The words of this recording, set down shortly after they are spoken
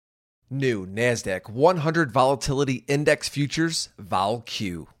New Nasdaq 100 Volatility Index Futures,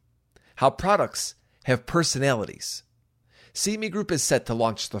 VOLQ. How products have personalities. CME Group is set to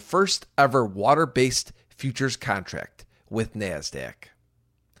launch the first ever water-based futures contract with Nasdaq.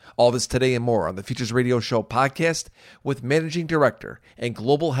 All this today and more on the Futures Radio Show podcast with Managing Director and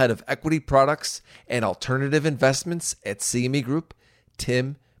Global Head of Equity Products and Alternative Investments at CME Group,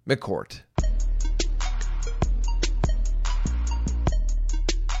 Tim McCourt.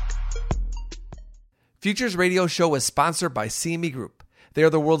 Futures Radio Show is sponsored by CME Group. They are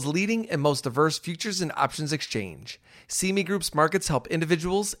the world's leading and most diverse futures and options exchange. CME Group's markets help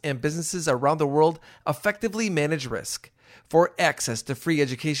individuals and businesses around the world effectively manage risk. For access to free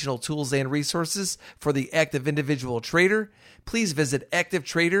educational tools and resources for the active individual trader, please visit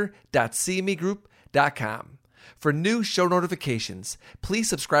activetrader.cmegroup.com. For new show notifications, please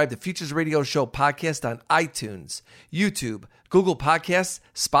subscribe to Futures Radio Show podcast on iTunes, YouTube, Google Podcasts,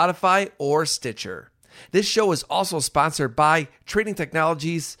 Spotify, or Stitcher. This show is also sponsored by Trading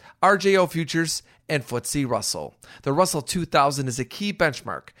Technologies, RJO Futures, and FTSE Russell. The Russell 2000 is a key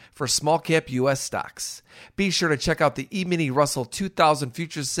benchmark for small-cap U.S. stocks. Be sure to check out the E-mini Russell 2000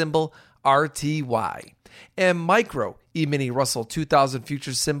 futures symbol, RTY, and Micro E-mini Russell 2000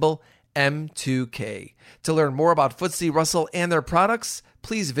 futures symbol, M2K. To learn more about FTSE Russell and their products,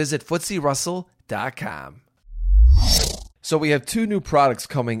 please visit FTSERussell.com. So we have two new products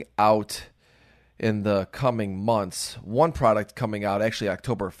coming out in the coming months. One product coming out actually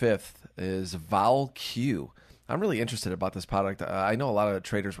October 5th is VOLQ. I'm really interested about this product. I know a lot of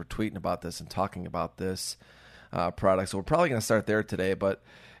traders were tweeting about this and talking about this product, so we're probably going to start there today, but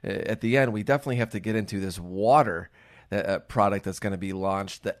at the end, we definitely have to get into this water product that's going to be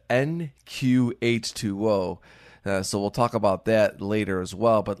launched, the NQH2O. So we'll talk about that later as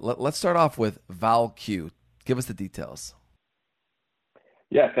well, but let's start off with VOLQ. Give us the details.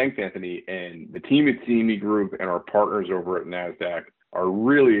 Yeah, thanks, Anthony. And the team at CME Group and our partners over at Nasdaq are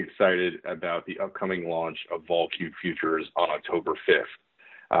really excited about the upcoming launch of VOLQ futures on October 5th.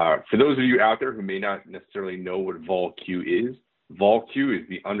 For those of you out there who may not necessarily know what VOLQ is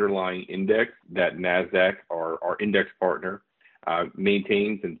the underlying index that Nasdaq, our index partner,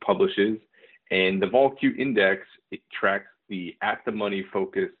 maintains and publishes. And the VOLQ index, it tracks the at-the-money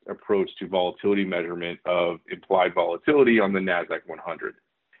focused approach to volatility measurement of implied volatility on the Nasdaq 100.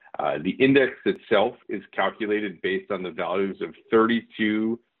 The index itself is calculated based on the values of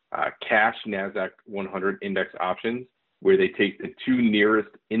 32 cash Nasdaq 100 index options, where they take the two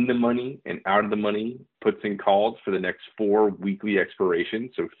nearest in the money and out of the money puts and calls for the next 4 weekly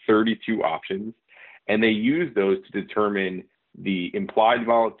expirations, so 32 options, and they use those to determine the implied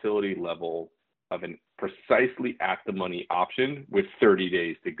volatility level of an precisely at-the-money option with 30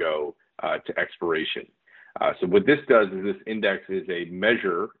 days to go to expiration. So what this does is this index is a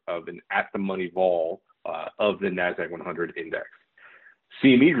measure of an at-the-money vol of the Nasdaq 100 index.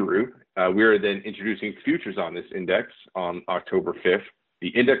 CME Group, we are then introducing futures on this index on October 5th. The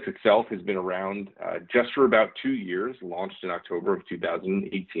index itself has been around just for about 2 years, launched in October of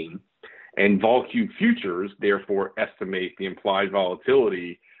 2018. And VOLQ futures, therefore, estimate the implied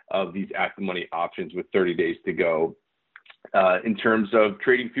volatility of these at-the-money options with 30 days to go in terms of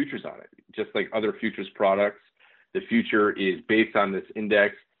trading futures on it. Just like other futures products, the future is based on this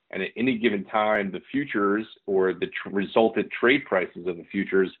index, and at any given time, the futures or the resultant trade prices of the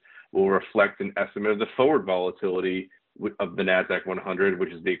futures will reflect an estimate of the forward volatility of the Nasdaq 100,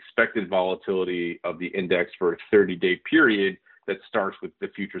 which is the expected volatility of the index for a 30-day period that starts with the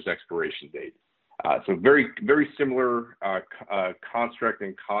futures expiration date. So very, very similar construct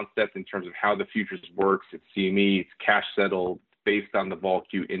and concept in terms of how the futures works. It's CME, it's cash settled based on the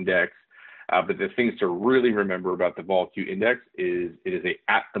VOLQ index. But the things to really remember about the VOLQ index is it is a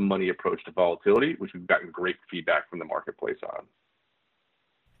at-the-money approach to volatility, which we've gotten great feedback from the marketplace on.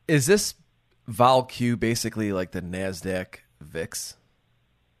 Is this VOLQ basically like the Nasdaq VIX?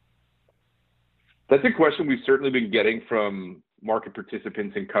 That's a question we've certainly been getting from market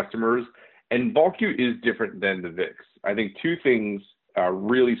participants and customers. And VOLQ is different than the VIX. I think two things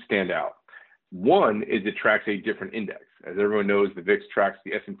really stand out. One is it tracks a different index. As everyone knows, the VIX tracks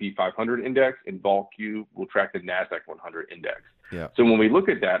the S&P 500 index, and VOLQ will track the Nasdaq 100 index. Yeah. So when we look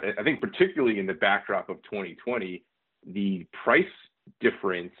at that, I think particularly in the backdrop of 2020, the price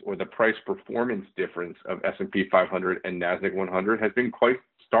difference or the price performance difference of S&P 500 and Nasdaq 100 has been quite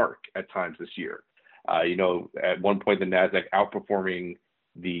stark at times this year. At one point, the Nasdaq outperforming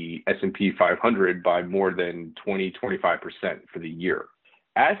the S&P 500 by more than 25% for the year.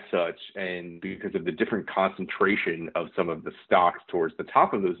 As such, and because of the different concentration of some of the stocks towards the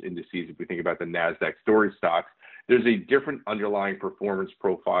top of those indices, if we think about the Nasdaq story stocks, there's a different underlying performance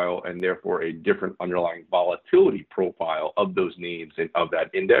profile and therefore a different underlying volatility profile of those names and of that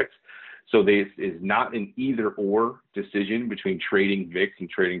index. So this is not an either or decision between trading VIX and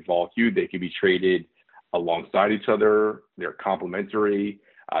trading VOLQ. They can be traded alongside each other. They're complementary.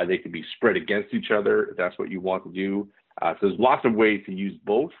 They can be spread against each other if that's what you want to do. So there's lots of ways to use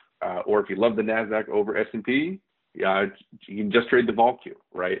both. Or if you love the Nasdaq over S&P, you can just trade the VOLQ,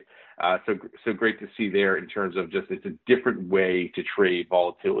 right? So great to see there in terms of just it's a different way to trade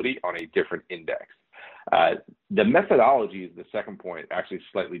volatility on a different index. The methodology is the second point, actually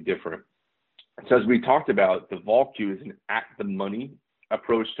slightly different. So as we talked about, the VOLQ is an at-the-money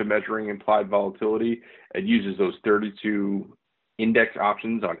approach to measuring implied volatility. It uses those 32 index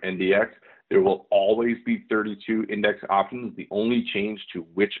options on NDX. There will always be 32 index options. The only change to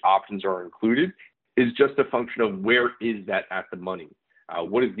which options are included is just a function of where is that at the money.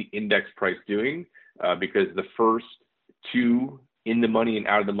 What is the index price doing? Because the first two in the money and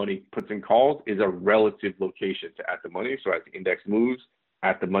out of the money puts and calls is a relative location to at the money. So as the index moves,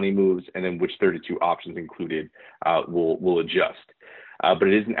 at the money moves, and then which 32 options included will adjust. But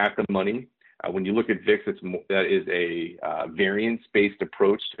it isn't at the money. When you look at VIX, that is a variance-based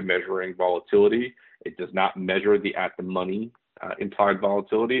approach to measuring volatility. It does not measure the at the money implied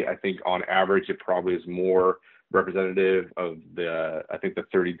volatility. I think on average, it probably is more representative of the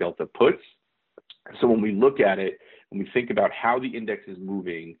 30 delta puts. So when we look at it, when we think about how the index is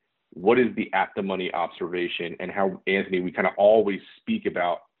moving, what is the at the money observation, and how, Anthony, we kind of always speak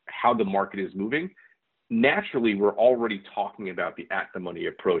about how the market is moving. Naturally, we're already talking about the at the money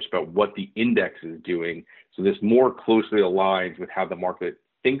approach, about what the index is doing. So this more closely aligns with how the market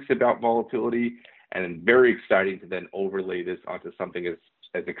thinks about volatility, and very exciting to then overlay this onto something as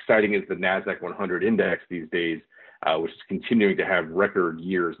exciting as the Nasdaq 100 index these days, which is continuing to have record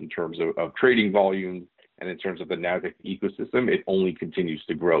years in terms of trading volumes, and in terms of the Nasdaq ecosystem, it only continues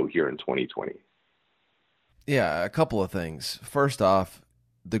to grow here in 2020. Yeah, a couple of things. First off,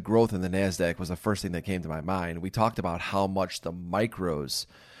 the growth in the Nasdaq was the first thing that came to my mind. We talked about how much the micros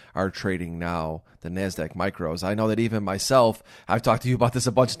are trading now, the Nasdaq micros. I know that even myself, I've talked to you about this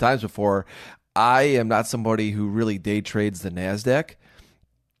a bunch of times before. I am not somebody who really day trades the Nasdaq.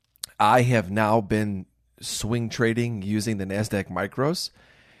 I have now been swing trading using the Nasdaq micros,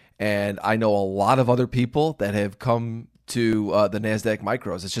 and I know a lot of other people that have come to the Nasdaq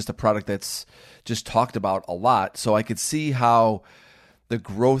micros. It's just a product that's just talked about a lot. So I could see how the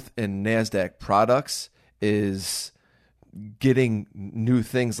growth in Nasdaq products is getting new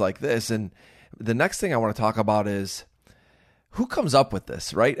things like this. And the next thing I want to talk about is who comes up with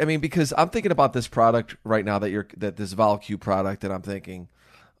this, right? I mean, because I'm thinking about this product right now, that this VOLQ product, and I'm thinking,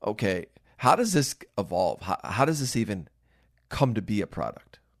 okay, how does this evolve? How does this even come to be a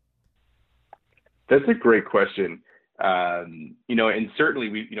product? That's a great question. And certainly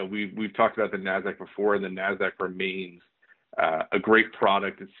we've talked about the Nasdaq before, and the Nasdaq remains a great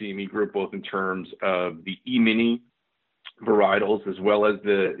product at CME Group, both in terms of the E-mini varietals as well as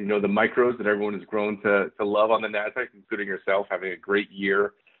the micros that everyone has grown to love on the Nasdaq, including yourself, having a great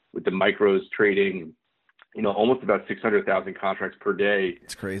year with the micros trading, almost about 600,000 contracts per day.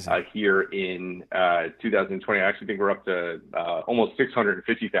 It's crazy. Here in 2020. I actually think we're up to almost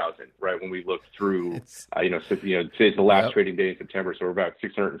 650,000, right? When we look through, today's the last trading day in September, so we're about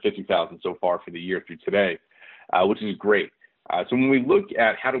 650,000 so far for the year through today, which is great. So when we look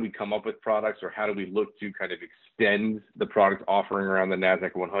at how do we come up with products, or how do we look to kind of extend the product offering around the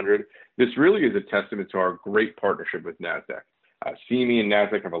Nasdaq 100, this really is a testament to our great partnership with Nasdaq. CME and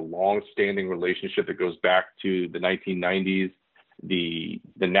Nasdaq have a long-standing relationship that goes back to the 1990s. The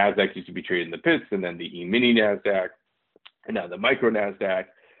Nasdaq used to be traded in the pits, and then the E-mini Nasdaq, and now the micro Nasdaq.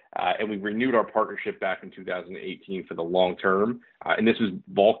 And we renewed our partnership back in 2018 for the long term. And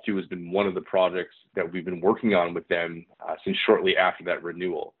VOLQ has been one of the projects that we've been working on with them since shortly after that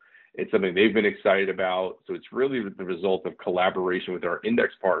renewal. It's something they've been excited about. So it's really the result of collaboration with our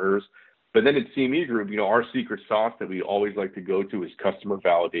index partners. But then at CME Group, our secret sauce that we always like to go to is customer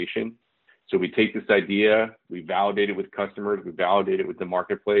validation. So we take this idea, we validate it with customers, we validate it with the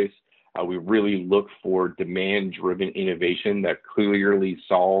marketplace. We really look for demand-driven innovation that clearly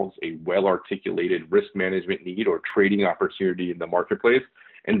solves a well-articulated risk management need or trading opportunity in the marketplace.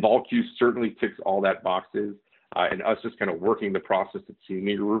 And VOLQ certainly ticks all that boxes. And us just kind of working the process at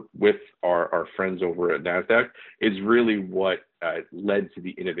CME Group with our friends over at Nasdaq is really what led to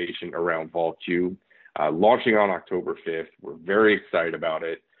the innovation around VOLQ. Launching on October 5th, we're very excited about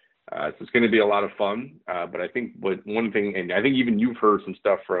it. So it's going to be a lot of fun. But I think one thing, and I think even you've heard some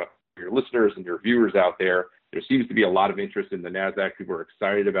stuff from your listeners and your viewers out there, there seems to be a lot of interest in the Nasdaq. People are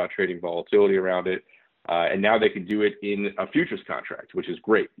excited about trading volatility around it. And now they can do it in a futures contract, which is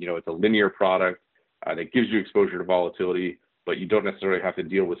great. It's a linear product that gives you exposure to volatility, but you don't necessarily have to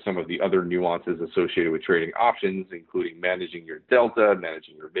deal with some of the other nuances associated with trading options, including managing your delta,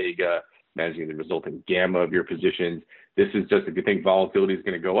 managing your vega, managing the resulting gamma of your positions. This is just, if you think volatility is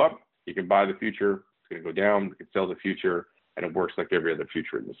going to go up, you can buy the future. It's going to go down, you can sell the future, and it works like every other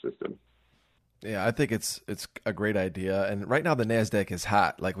future in the system. Yeah, I think it's a great idea. And right now the Nasdaq is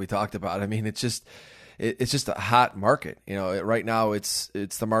hot, like we talked about. I mean, it's just a hot market. Right now it's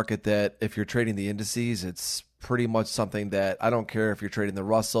the market that if you're trading the indices, it's pretty much something that I don't care if you're trading the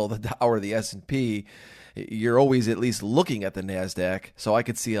Russell, the Dow, or the S&P, you're always at least looking at the Nasdaq. So I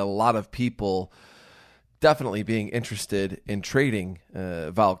could see a lot of people definitely being interested in trading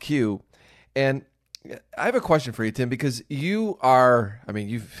VOLQ. And I have a question for you, Tim, because you and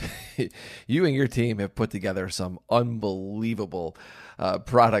your team have put together some unbelievable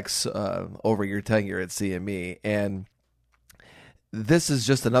products over your tenure at CME. And this is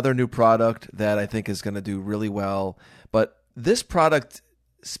just another new product that I think is going to do really well. But this product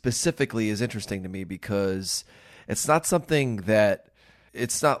specifically is interesting to me because it's not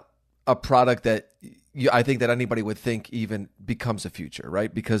a product that I think that anybody would think even becomes a future,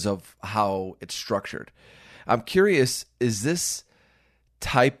 right? Because of how it's structured. I'm curious, is this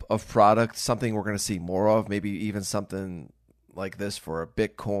type of product something we're going to see more of? Maybe even something like this for a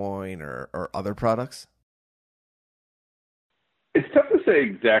Bitcoin or other products? It's tough to say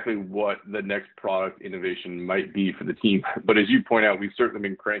exactly what the next product innovation might be for the team. But as you point out, we've certainly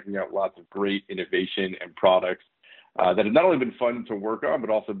been cranking out lots of great innovation and products that have not only been fun to work on, but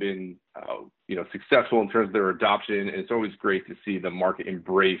also been successful in terms of their adoption. And it's always great to see the market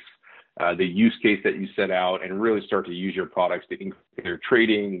embrace the use case that you set out and really start to use your products to increase their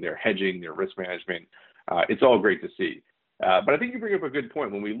trading, their hedging, their risk management. It's all great to see. But I think you bring up a good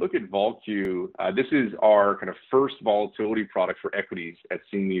point. When we look at VOLQ, this is our kind of first volatility product for equities at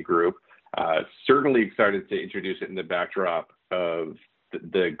CME Group. Certainly excited to introduce it in the backdrop of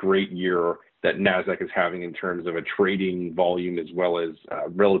the great year that Nasdaq is having in terms of a trading volume as well as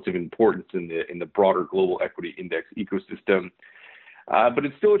relative importance in the broader global equity index ecosystem. But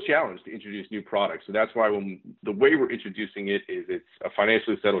it's still a challenge to introduce new products. So that's why the way we're introducing it is it's a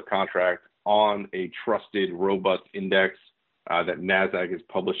financially settled contract on a trusted, robust index that Nasdaq is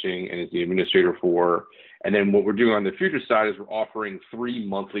publishing and is the administrator for. And then what we're doing on the futures side is we're offering 3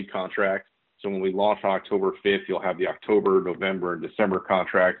 monthly contracts. So when we launch on October 5th, you'll have the October, November, and December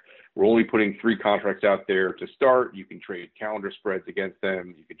contract. We're only putting 3 contracts out there to start. You can trade calendar spreads against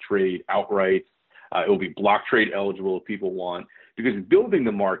them. You can trade outright. It will be block trade eligible if people want, because building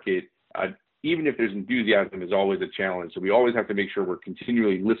the market, even if there's enthusiasm, is always a challenge. So we always have to make sure we're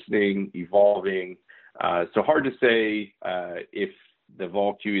continually listening, evolving. So hard to say if the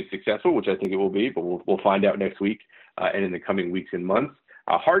VOLQ is successful, which I think it will be, but we'll find out next week and in the coming weeks and months.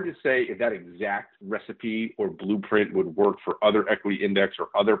 Hard to say if that exact recipe or blueprint would work for other equity index or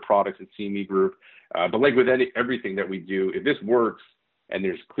other products at CME Group. But like with everything that we do, if this works and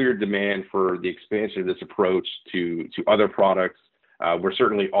there's clear demand for the expansion of this approach to other products, we're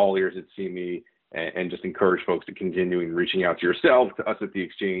certainly all ears at CME and just encourage folks to continue reaching out to yourself, to us at the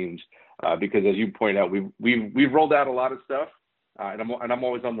exchange, because as you point out, we've rolled out a lot of stuff, and I'm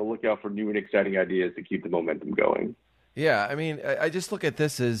always on the lookout for new and exciting ideas to keep the momentum going. Yeah, I mean, I just look at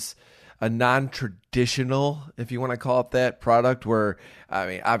this as a non-traditional, if you want to call it that, product where, I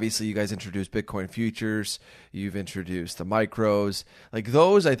mean, obviously you guys introduced Bitcoin futures, you've introduced the micros. Like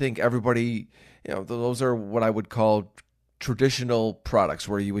those, I think everybody, those are what I would call traditional products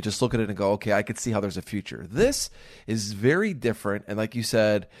where you would just look at it and go, okay, I could see how there's a future. This is very different. And like you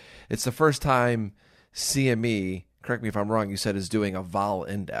said, it's the first time CME, correct me if I'm wrong, you said is doing a vol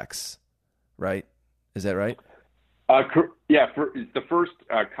index, right? Is that right? It's the first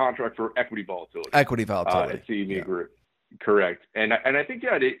contract for equity volatility. Equity volatility. At CME Group. Correct. And I think,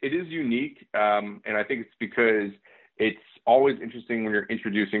 it is unique. And I think it's because it's always interesting when you're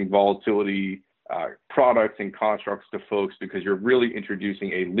introducing volatility products and constructs to folks, because you're really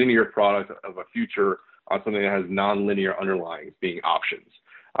introducing a linear product of a future on something that has non-linear underlyings, being options.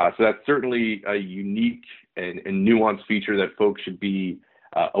 So that's certainly a unique and nuanced feature that folks should be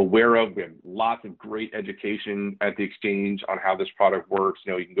aware of. We have lots of great education at the exchange on how this product works.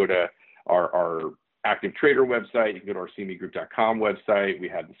 You can go to our active trader website. You can go to our CMEgroup.com website. We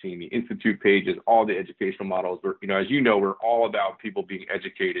have the CME Institute pages, all the educational models. As you know, we're all about people being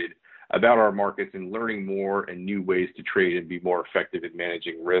educated about our markets and learning more and new ways to trade and be more effective in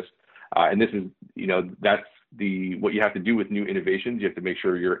managing risk. And this is, that's what you have to do with new innovations. You have to make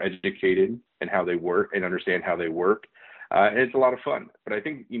sure you're educated in how they work and understand how they work. and it's a lot of fun. But I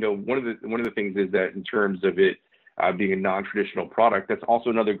think, one of the things is that in terms of it being a non-traditional product, that's also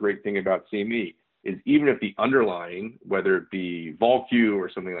another great thing about CME is even if the underlying, whether it be VOLQ or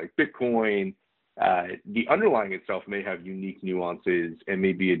something like Bitcoin, the underlying itself may have unique nuances and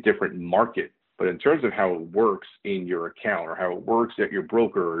may be a different market. But in terms of how it works in your account or how it works at your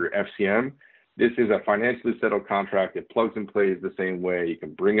broker or your FCM, this is a financially settled contract. It plugs and plays the same way. You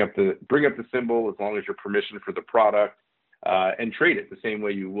can bring up the symbol as long as you're permission for the product, and trade it the same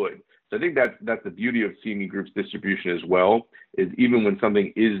way you would. So I think that's the beauty of CME Group's distribution as well, is even when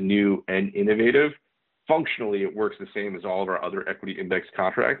something is new and innovative, functionally it works the same as all of our other equity index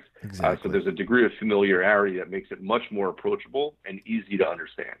contracts. Exactly. So there's a degree of familiarity that makes it much more approachable and easy to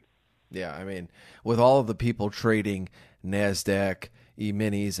understand. Yeah, I mean, with all of the people trading Nasdaq,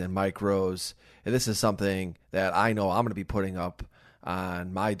 E-minis, and micros, this is something that I know I'm going to be putting up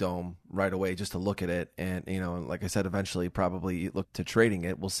on my dome right away just to look at it. And, like I said, eventually probably look to trading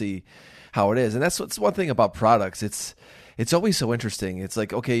it. We'll see how it is. And that's what's one thing about products. It's always so interesting. It's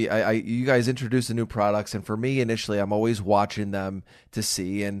like, okay, you guys introduce the new products. And for me, initially, I'm always watching them to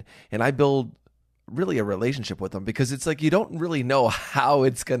see. And I build really a relationship with them because it's like you don't really know how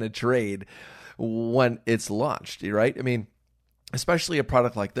it's going to trade when it's launched, right? I mean, especially a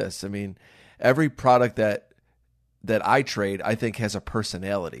product like this. I mean, every product that I trade, I think has a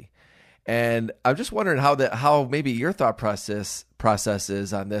personality. And I'm just wondering how maybe your thought process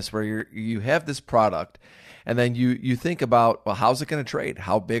is on this, where you have this product and then you think about, well, how's it going to trade?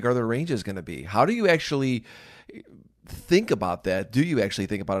 How big are the ranges going to be? How do you actually think about that? Do you actually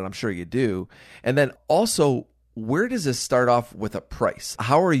think about it? I'm sure you do. And then also, where does this start off with a price?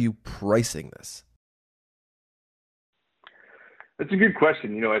 How are you pricing this? That's a good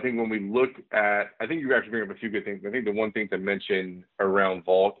question. I think when we look at, I think you actually bring up a few good things. I think the one thing to mention around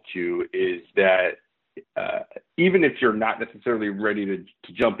VOLQ is that even if you're not necessarily ready to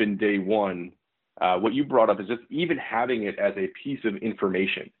jump in day one, what you brought up is just even having it as a piece of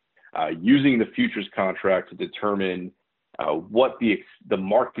information, using the futures contract to determine what the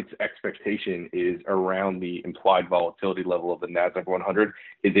market's expectation is around the implied volatility level of the Nasdaq 100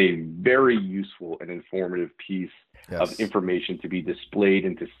 is a very useful and informative piece of information to be displayed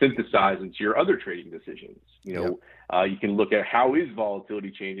and to synthesize into your other trading decisions. You can look at how is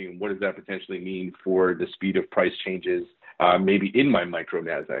volatility changing and what does that potentially mean for the speed of price changes, maybe in my micro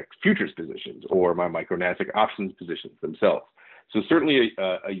Nasdaq futures positions or my micro Nasdaq options positions themselves. So certainly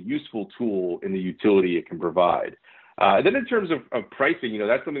a useful tool in the utility it can provide. Then in terms of pricing,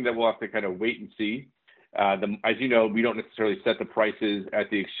 that's something that we'll have to kind of wait and see. As you know, we don't necessarily set the prices at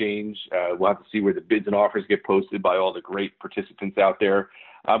the exchange. We'll have to see where the bids and offers get posted by all the great participants out there.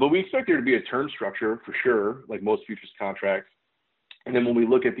 But we expect there to be a term structure for sure, like most futures contracts. And then when we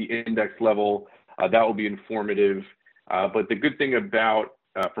look at the index level, that will be informative. But the good thing about,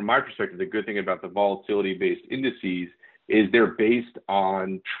 from my perspective, the good thing about the volatility-based indices is they're based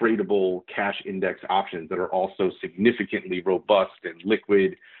on tradable cash index options that are also significantly robust and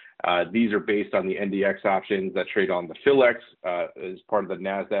liquid. These are based on the NDX options that trade on the PHLX as part of the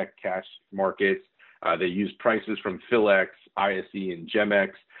Nasdaq cash markets. They use prices from PHLX, ISE, and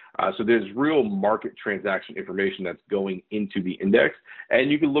GEMX. So there's real market transaction information that's going into the index. And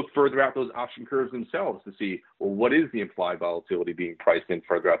you can look further out those option curves themselves to see, well, what is the implied volatility being priced in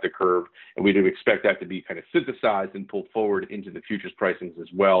further out the curve? And we do expect that to be kind of synthesized and pulled forward into the futures pricings as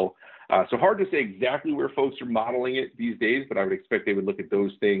well. So hard to say exactly where folks are modeling it these days, but I would expect they would look at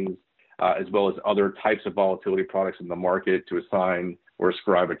those things as well as other types of volatility products in the market to assign or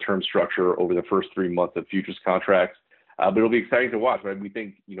ascribe a term structure over the first 3 months of futures contracts. But it'll be exciting to watch. But we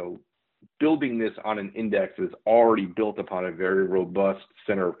think, building this on an index is already built upon a very robust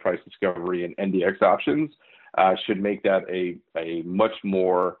center of price discovery and NDX options should make that a much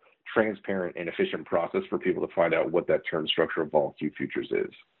more transparent and efficient process for people to find out what that term structure of VOLQ futures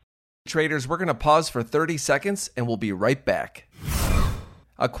is. Traders, we're going to pause for 30 seconds and we'll be right back.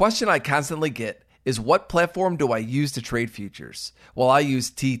 A question I constantly get is, what platform do I use to trade futures? Well, I use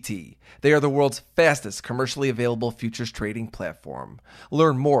TT. They are the world's fastest commercially available futures trading platform.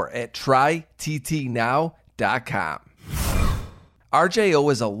 Learn more at tryttnow.com.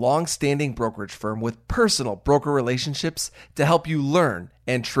 RJO is a long-standing brokerage firm with personal broker relationships to help you learn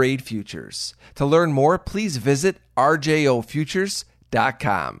and trade futures. To learn more, please visit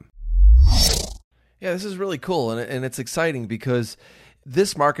rjofutures.com. Yeah, this is really cool, and it's exciting because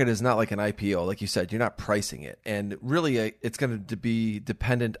this market is not like an IPO. Like you said, you're not pricing it. And really, it's going to be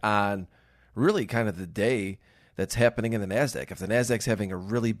dependent on really kind of the day that's happening in the NASDAQ. If the NASDAQ's having a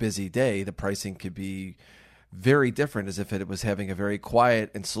really busy day, the pricing could be very different as if it was having a very quiet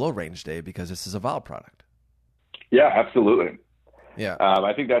and slow range day because this is a vol product. Yeah, absolutely. Yeah.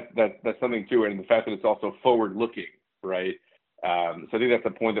 I think that's something too, and the fact that it's also forward-looking, right? So I think that's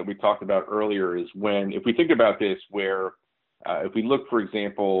the point that we talked about earlier. Is when if we think about this, where if we look, for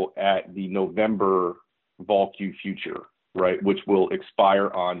example, at the November VOLQ future, right, which will expire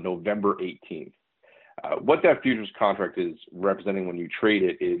on November 18th. What that futures contract is representing when you trade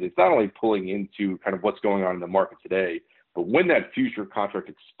it is it's not only pulling into kind of what's going on in the market today, but when that future contract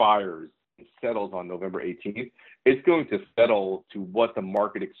expires and settles on November 18th, it's going to settle to what the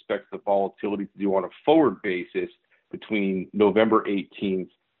market expects the volatility to do on a forward basis between November 18th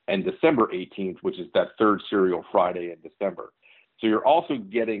and December 18th, which is that third serial Friday in December. So you're also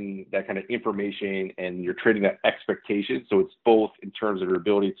getting that kind of information and you're trading that expectation. So it's both in terms of your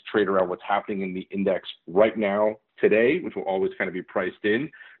ability to trade around what's happening in the index right now, today, which will always kind of be priced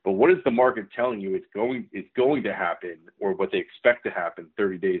in. But what is the market telling you it's going to happen, or what they expect to happen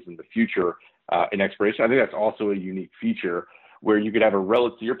 30 days in the future in expiration? I think that's also a unique feature where you could have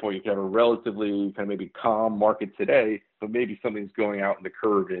to your point, you could have a relatively kind of maybe calm market today, but maybe something's going out in the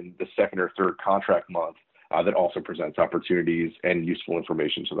curve in the second or third contract month. That also presents opportunities and useful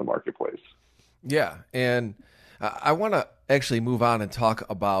information to the marketplace. Yeah, and I want to actually move on and talk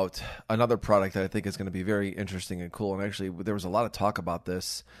about another product that I think is going to be very interesting and cool. And actually, there was a lot of talk about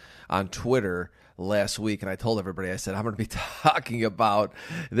this on Twitter last week, and I told everybody, I said, I'm going to be talking about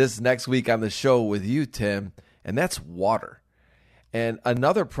this next week on the show with you, Tim, and that's water. And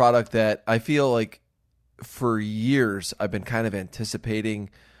another product that I feel like for years I've been kind of anticipating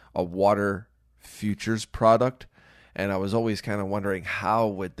a water futures product, and I was always kind of wondering how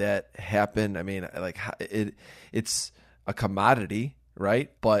would that happen. I mean, like it's a commodity, right?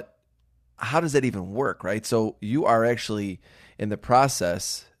 But how does that even work, right? So you are actually in the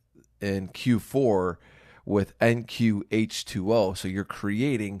process in Q4 with NQH2O, so you're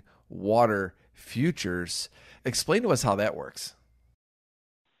creating water futures. Explain to us how that works.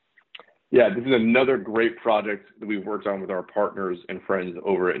 Yeah, this is another great project that we've worked on with our partners and friends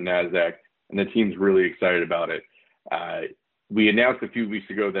over at Nasdaq, and the team's really excited about it. We announced a few weeks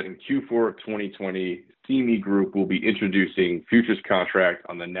ago that in Q4 of 2020, CME Group will be introducing futures contract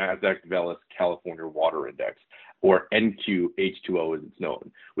on the Nasdaq Veles California Water Index, or NQH2O as it's known,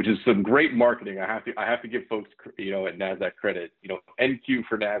 which is some great marketing. I have to give folks, at Nasdaq credit. NQ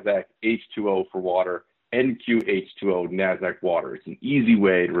for Nasdaq, H2O for water, NQH2O Nasdaq water. It's an easy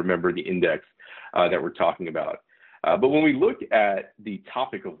way to remember the index that we're talking about. But when we look at the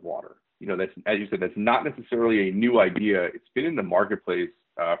topic of water, that's, as you said, that's not necessarily a new idea. It's been in the marketplace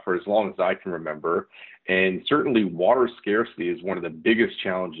for as long as I can remember. And certainly water scarcity is one of the biggest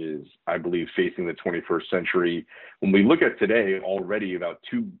challenges, I believe, facing the 21st century. When we look at today, already about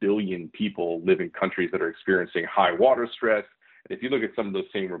 2 billion people live in countries that are experiencing high water stress. And if you look at some of those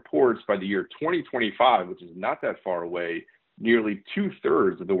same reports, by the year 2025, which is not that far away, nearly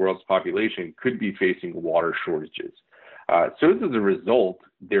 2/3 of the world's population could be facing water shortages. So as a result,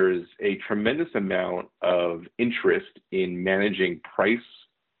 there's a tremendous amount of interest in managing price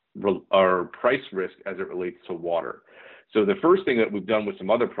risk as it relates to water. So the first thing that we've done with some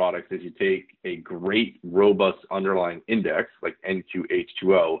other products is you take a great, robust underlying index like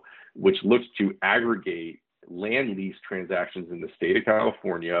NQH2O, which looks to aggregate land lease transactions in the state of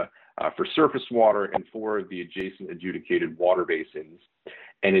California for surface water and for the adjacent adjudicated water basins.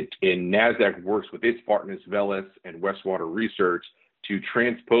 And NASDAQ works with its partners, Veles and Westwater Research, to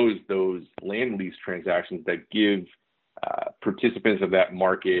transpose those land lease transactions that give participants of that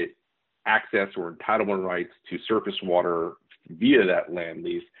market access or entitlement rights to surface water via that land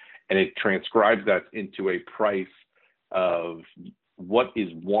lease. And it transcribes that into a price of what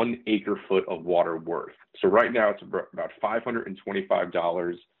is 1 acre foot of water worth. So right now it's about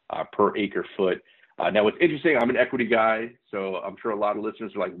 $525 per acre foot. Now what's interesting, I'm an equity guy, so I'm sure a lot of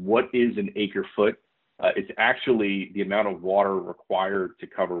listeners are like, what is an acre foot? It's actually the amount of water required to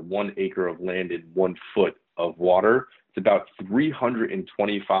cover 1 acre of land in 1 foot of water. It's about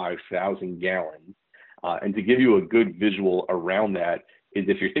 325,000 gallons. And to give you a good visual around that is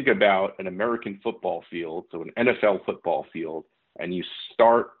if you think about an American football field, so an NFL football field, and you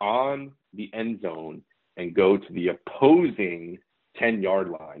start on the end zone and go to the opposing 10-yard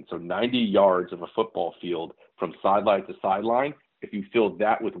line, so 90 yards of a football field from sideline to sideline, if you fill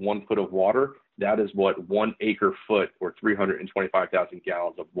that with 1 foot of water, that is what 1 acre foot or 325,000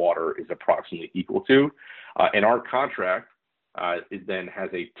 gallons of water is approximately equal to. And our contract then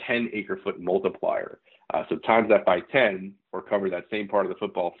has a 10 acre foot multiplier. So times that by 10 or cover that same part of the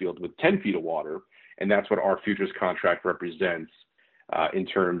football field with 10 feet of water. And that's what our futures contract represents in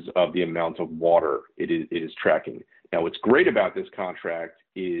terms of the amount of water it is tracking. Now, what's great about this contract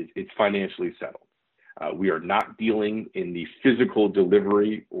is it's financially settled. We are not dealing in the physical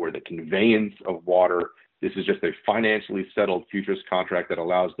delivery or the conveyance of water. This is just a financially settled futures contract that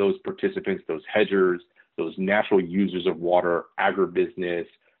allows those participants, those hedgers, those natural users of water, agribusiness,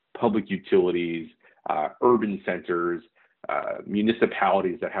 public utilities, urban centers,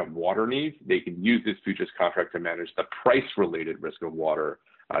 municipalities that have water needs, they can use this futures contract to manage the price-related risk of water.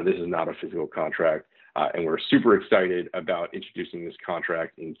 This is not a physical contract. And we're super excited about introducing this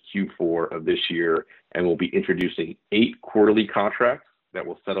contract in Q4 of this year. And we'll be introducing 8 quarterly contracts that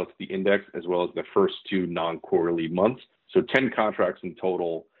will settle to the index, as well as the first 2 non-quarterly months. So 10 contracts in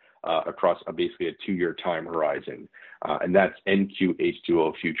total across basically a 2-year time horizon. And that's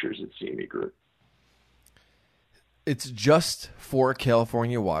NQH2O futures at CME Group. It's just for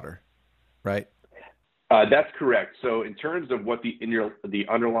California water, right? That's correct. So in terms of what the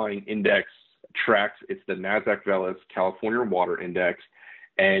underlying index tracks, it's the Nasdaq Veles California Water Index.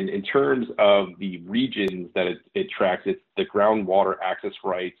 And in terms of the regions that it tracks, it's the groundwater access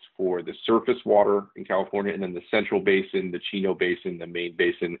rights for the surface water in California, and then the Central Basin, the Chino Basin, the Main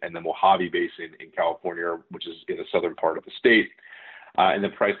Basin, and the Mojave Basin in California, which is in the southern part of the state. And the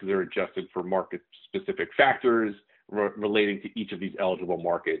prices are adjusted for market-specific factors relating to each of these eligible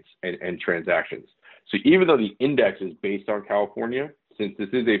markets and transactions. So even though the index is based on California, since this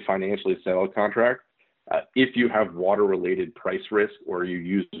is a financially settled contract, if you have water-related price risk or you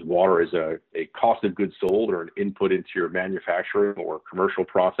use water as a cost of goods sold or an input into your manufacturing or commercial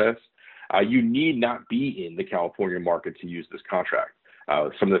process, you need not be in the California market to use this contract.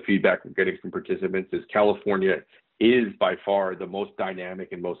 Some of the feedback we're getting from participants is California is by far the most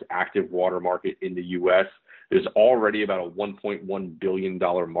dynamic and most active water market in the U.S. There's already about a $1.1 billion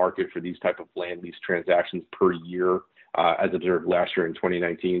market for these type of land lease transactions per year, as observed last year in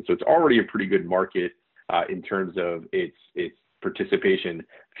 2019. So it's already a pretty good market in terms of its participation.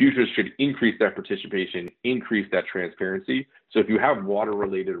 Futures should increase that participation, increase that transparency. So if you have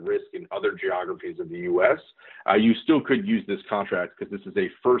water-related risk in other geographies of the U.S., you still could use this contract because this is a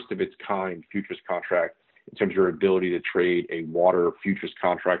first-of-its-kind futures contract in terms of your ability to trade a water futures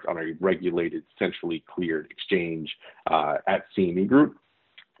contract on a regulated, centrally cleared exchange at CME Group.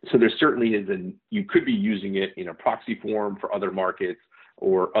 So there certainly is you could be using it in a proxy form for other markets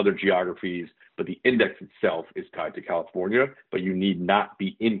or other geographies, but the index itself is tied to California, but you need not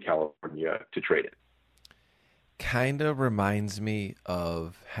be in California to trade it. Kind of reminds me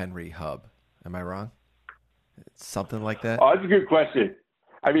of Henry Hub. Am I wrong? It's something like that? Oh, that's a good question.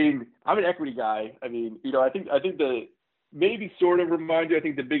 I mean, I'm an equity guy. I mean, I think the maybe sort of remind you, I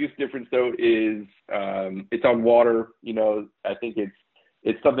think the biggest difference though is it's on water. I think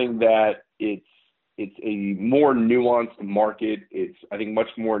it's something that it's a more nuanced market. It's, I think, much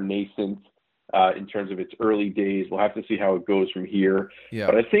more nascent in terms of its early days. We'll have to see how it goes from here. Yeah.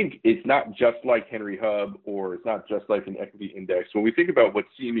 But I think it's not just like Henry Hub or it's not just like an equity index. When we think about what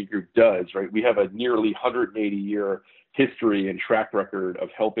CME Group does, right, we have a nearly 180-year history and track record of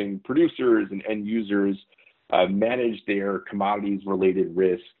helping producers and end users manage their commodities-related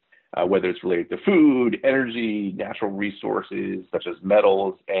risk, whether it's related to food, energy, natural resources such as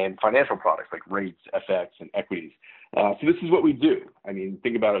metals, and financial products like rates, FX, and equities. So this is what we do. I mean,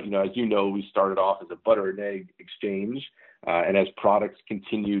 think about it. As you know, we started off as a butter and egg exchange, and as products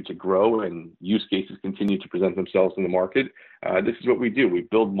continue to grow and use cases continue to present themselves in the market, this is what we do. We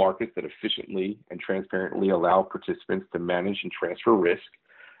build markets that efficiently and transparently allow participants to manage and transfer risk.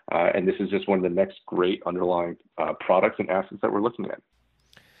 And this is just one of the next great underlying products and assets that we're looking at.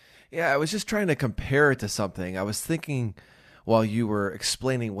 Yeah, I was just trying to compare it to something. I was thinking while you were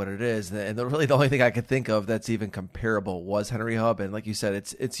explaining what it is, and really the only thing I could think of that's even comparable was Henry Hub. And like you said,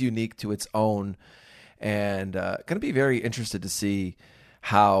 it's unique to its own, and going to be very interested to see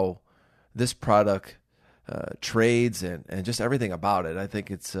how this product trades and just everything about it. I think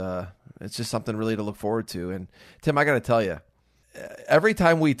it's just something really to look forward to. And Tim, I got to tell you, every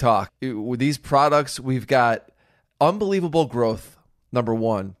time we talk with these products, we've got unbelievable growth. Number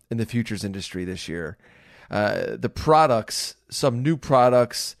one in the futures industry this year. The products, some new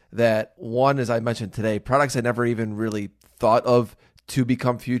products that, one, as I mentioned today, products I never even really thought of to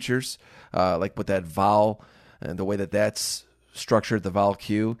become futures, like with that VOL and the way that that's structured, the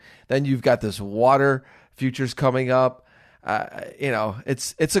VOLQ. Then you've got this water futures coming up.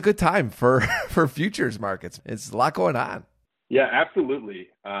 It's a good time for futures markets. It's a lot going on. Yeah, absolutely.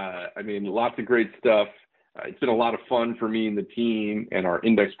 I mean, lots of great stuff. It's been a lot of fun for me and the team and our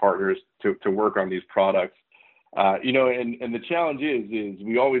index partners to work on these products. And the challenge is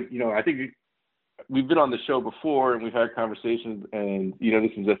we always, I think we've been on the show before and we've had conversations, and,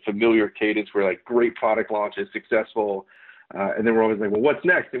 this is a familiar cadence where like great product launch is successful. And then we're always like, well, what's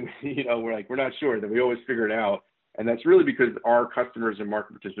next? And we're like, we're not sure. Then we always figure it out. And that's really because our customers and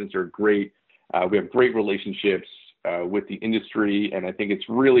market participants are great. We have great relationships with the industry. And I think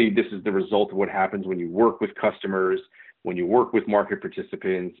this is the result of what happens when you work with customers, when you work with market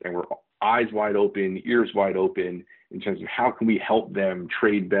participants, and we're eyes wide open, ears wide open in terms of how can we help them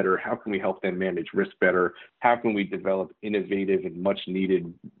trade better? How can we help them manage risk better? How can we develop innovative and much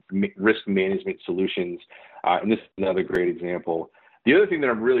needed risk management solutions? And this is another great example. The other thing that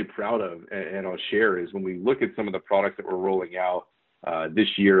I'm really proud of, and I'll share, is when we look at some of the products that we're rolling out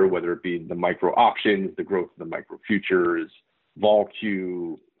this year, whether it be the micro options, the growth of the micro futures,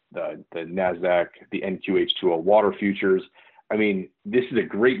 VOLQ, the Nasdaq, the NQH2O water futures. I mean, this is a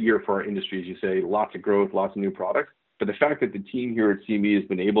great year for our industry, as you say, lots of growth, lots of new products. But the fact that the team here at CME has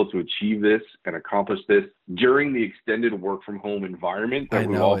been able to achieve this and accomplish this during the extended work from home environment that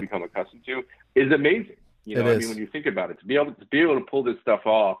we've all become accustomed to is amazing. I mean, when you think about it, to be able to pull this stuff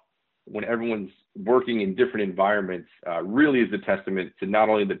off when everyone's working in different environments really is a testament to not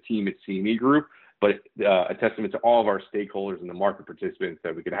only the team at CME Group, but a testament to all of our stakeholders and the market participants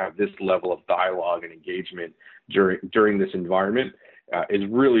that we could have this level of dialogue and engagement during this environment. It's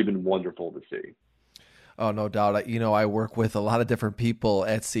really been wonderful to see. Oh, no doubt. I work with a lot of different people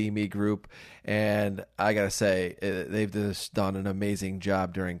at CME Group, and I got to say, they've just done an amazing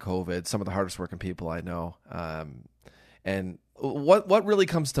job during COVID. Some of the hardest working people I know. And what really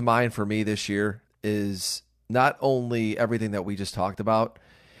comes to mind for me this year is not only everything that we just talked about,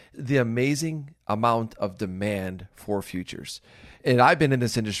 the amazing amount of demand for futures. And I've been in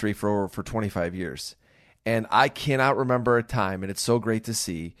this industry for 25 years, and I cannot remember a time, and it's so great to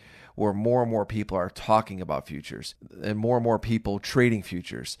see, where more and more people are talking about futures and more people trading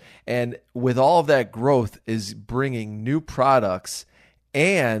futures. And with all of that growth is bringing new products,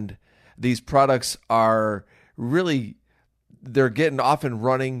 and these products are really, they're getting off and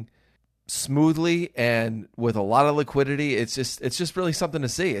running smoothly and with a lot of liquidity. It's just really something to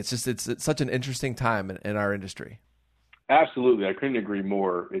see. It's such an interesting time in our industry. Absolutely. I couldn't agree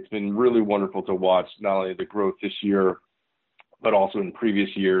more. It's been really wonderful to watch not only the growth this year, but also in previous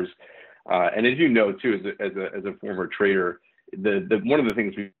years. And as you know, too, as a former trader, one of the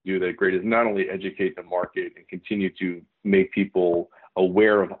things we do that great is not only educate the market and continue to make people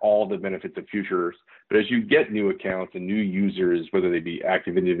aware of all the benefits of futures, but as you get new accounts and new users, whether they be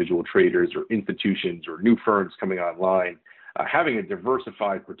active individual traders or institutions or new firms coming online, having a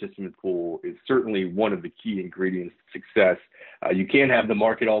diversified participant pool is certainly one of the key ingredients to success. You can't have the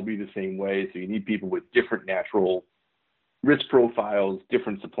market all be the same way, so you need people with different natural risk profiles,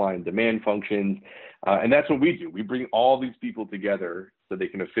 different supply and demand functions. And that's what we do. We bring all these people together so they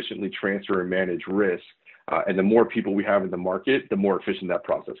can efficiently transfer and manage risk. And the more people we have in the market, the more efficient that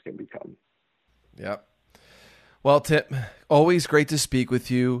process can become. Yep. Well, Tim, always great to speak with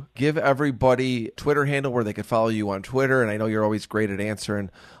you. Give everybody a Twitter handle where they could follow you on Twitter. And I know you're always great at answering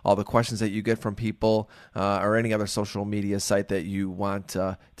all the questions that you get from people or any other social media site that you want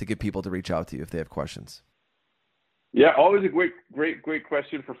to get people to reach out to you if they have questions. Yeah, always a great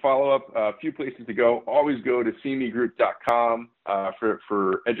question for follow-up. A few places to go. Always go to cmegroup.com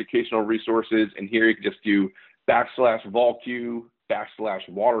for educational resources. And here you can just do /VOLQ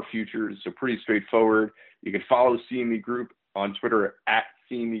 /water futures. So pretty straightforward. You can follow CME Group on Twitter at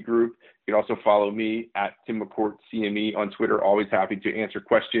CME Group. You can also follow me at Tim McCourt CME on Twitter. Always happy to answer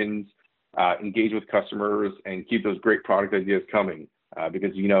questions, engage with customers, and keep those great product ideas coming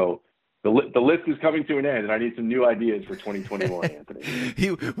because, the list is coming to an end, and I need some new ideas for 2021,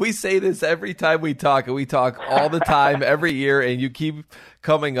 Anthony. We say this every time we talk, and we talk all the time, every year, and you keep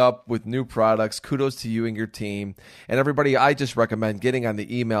coming up with new products. Kudos to you and your team. And everybody, I just recommend getting on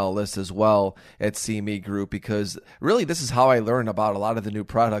the email list as well at CME Group, because really this is how I learn about a lot of the new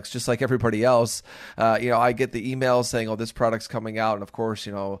products, just like everybody else. I get the emails saying, oh, this product's coming out, and of course,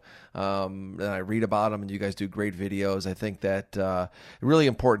 and I read about them, and you guys do great videos. I think that really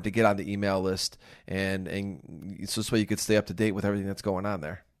important to get on the email list, and so this way you could stay up to date with everything that's going on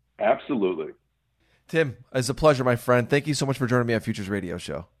there. Absolutely. Tim, it's a pleasure, my friend. Thank you so much for joining me on Futures Radio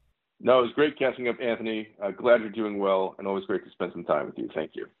Show. No, it was great catching up, Anthony. Glad you're doing well, and always great to spend some time with you.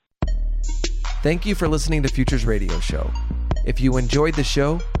 Thank you. Thank you for listening to Futures Radio Show. If you enjoyed the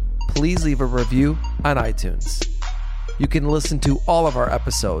show, please leave a review on iTunes. You can listen to all of our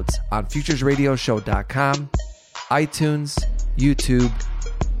episodes on futuresradioshow.com, iTunes, YouTube,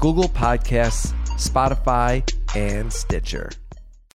 Google Podcasts, Spotify, and Stitcher.